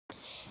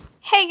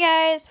Hey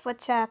guys,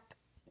 what's up?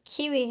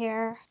 Kiwi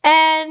here.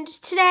 And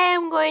today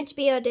I'm going to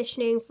be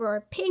auditioning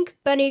for Pink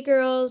Bunny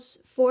Girls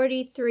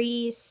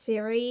 43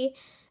 series,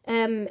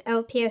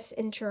 LPS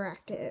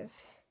Interactive.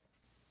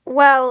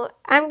 Well,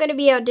 I'm going to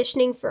be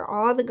auditioning for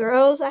all the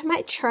girls. I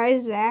might try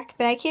Zach,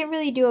 but I can't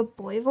really do a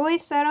boy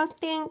voice, I don't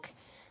think.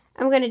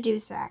 I'm going to do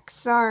Zach,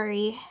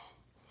 sorry.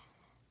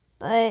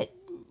 But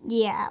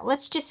yeah,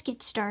 let's just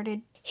get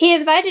started. He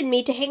invited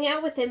me to hang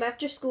out with him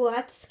after school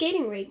at the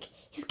skating rink.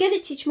 He's going to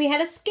teach me how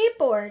to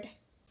skateboard.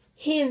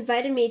 He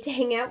invited me to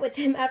hang out with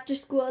him after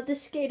school at the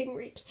skating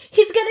rink.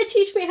 He's going to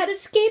teach me how to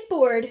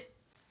skateboard.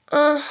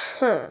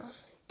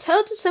 Tell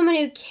it to someone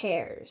who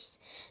cares.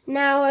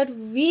 Now, I'd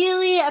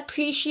really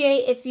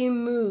appreciate if you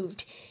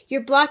moved.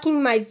 You're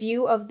blocking my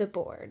view of the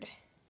board.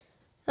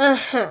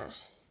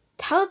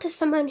 Tell it to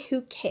someone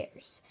who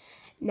cares.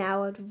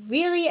 Now, I'd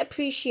really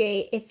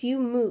appreciate if you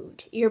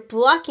moved. You're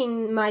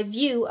blocking my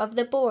view of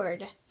the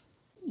board.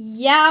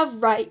 Yeah,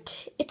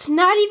 right. It's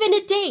not even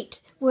a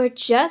date. We're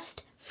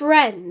just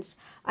friends.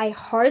 I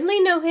hardly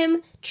know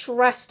him.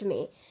 Trust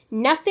me.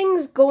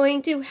 Nothing's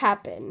going to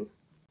happen.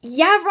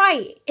 Yeah,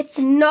 right. It's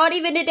not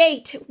even a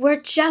date.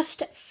 We're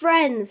just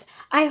friends.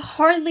 I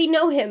hardly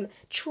know him.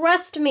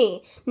 Trust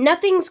me.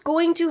 Nothing's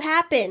going to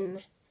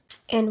happen.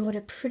 And what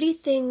a pretty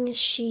thing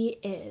she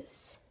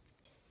is.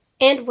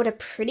 And what a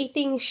pretty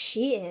thing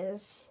she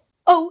is.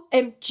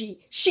 OMG,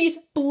 she's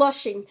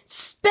blushing.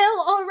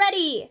 Spell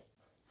already.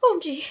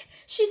 OMG,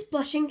 she's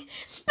blushing.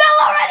 Spell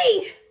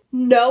already!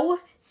 No,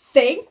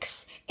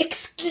 thanks.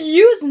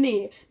 Excuse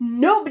me.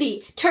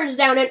 Nobody turns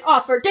down an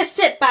offer to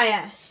sit by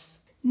us.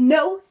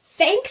 No,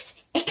 thanks.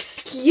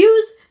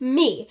 Excuse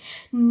me.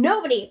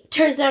 Nobody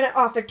turns down an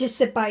offer to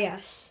sit by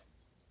us.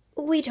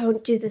 We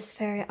don't do this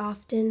very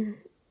often,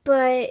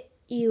 but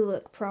you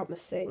look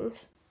promising.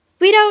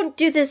 We don't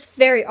do this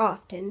very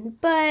often,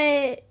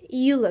 but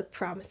you look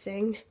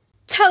promising.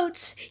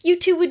 Totes, you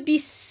two would be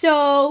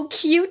so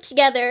cute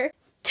together.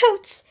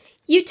 Totes,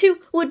 you two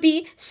would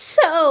be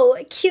so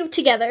cute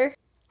together.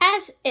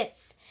 As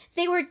if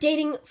they were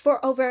dating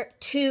for over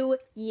 2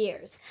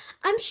 years.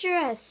 I'm sure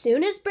as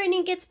soon as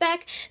Brittany gets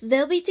back,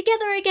 they'll be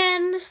together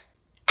again.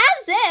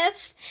 As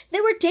if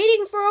they were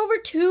dating for over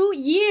 2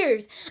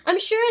 years. I'm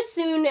sure as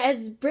soon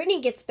as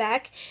Brittany gets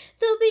back,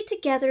 they'll be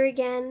together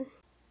again.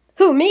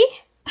 Who, me?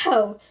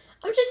 Oh,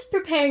 I'm just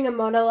preparing a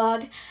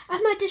monologue.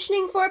 I'm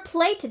auditioning for a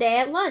play today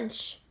at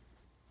lunch.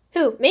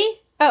 Who,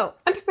 me? Oh,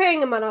 I'm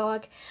preparing a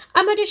monologue.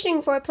 I'm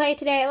auditioning for a play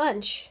today at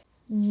lunch.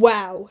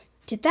 Wow,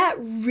 did that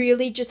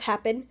really just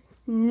happen?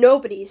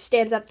 Nobody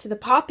stands up to the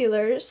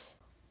populars.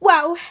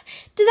 Wow,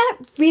 did that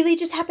really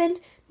just happen?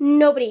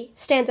 Nobody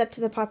stands up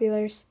to the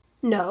populars.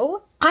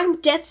 No, I'm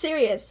dead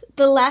serious.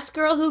 The last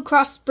girl who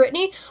crossed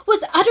Brittany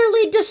was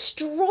utterly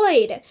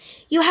destroyed.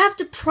 You have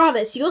to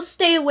promise you'll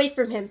stay away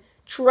from him.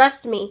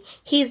 Trust me,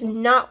 he's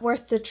not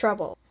worth the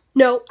trouble.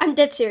 No, I'm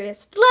dead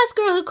serious. The last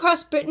girl who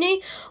crossed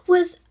Brittany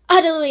was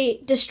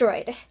utterly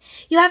destroyed.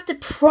 You have to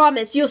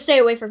promise you'll stay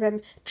away from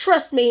him.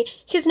 Trust me,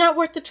 he's not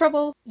worth the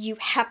trouble. You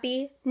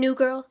happy, new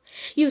girl?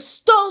 You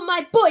stole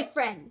my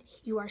boyfriend!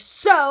 You are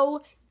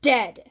so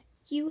dead.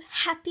 You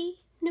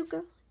happy, new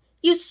girl?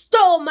 You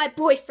stole my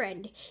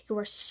boyfriend! You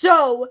are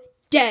so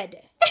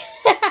dead.